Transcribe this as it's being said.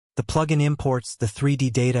The plugin imports the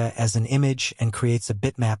 3D data as an image and creates a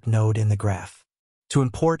bitmap node in the graph. To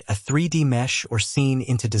import a 3D mesh or scene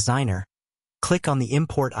into Designer, click on the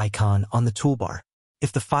import icon on the toolbar.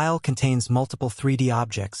 If the file contains multiple 3D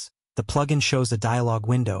objects, the plugin shows a dialog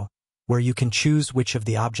window where you can choose which of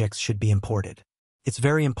the objects should be imported. It's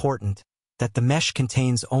very important that the mesh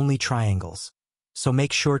contains only triangles, so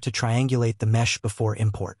make sure to triangulate the mesh before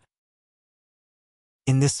import.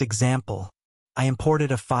 In this example, I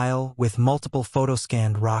imported a file with multiple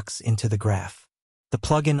photoscanned rocks into the graph. The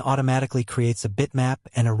plugin automatically creates a bitmap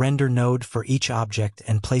and a render node for each object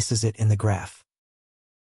and places it in the graph.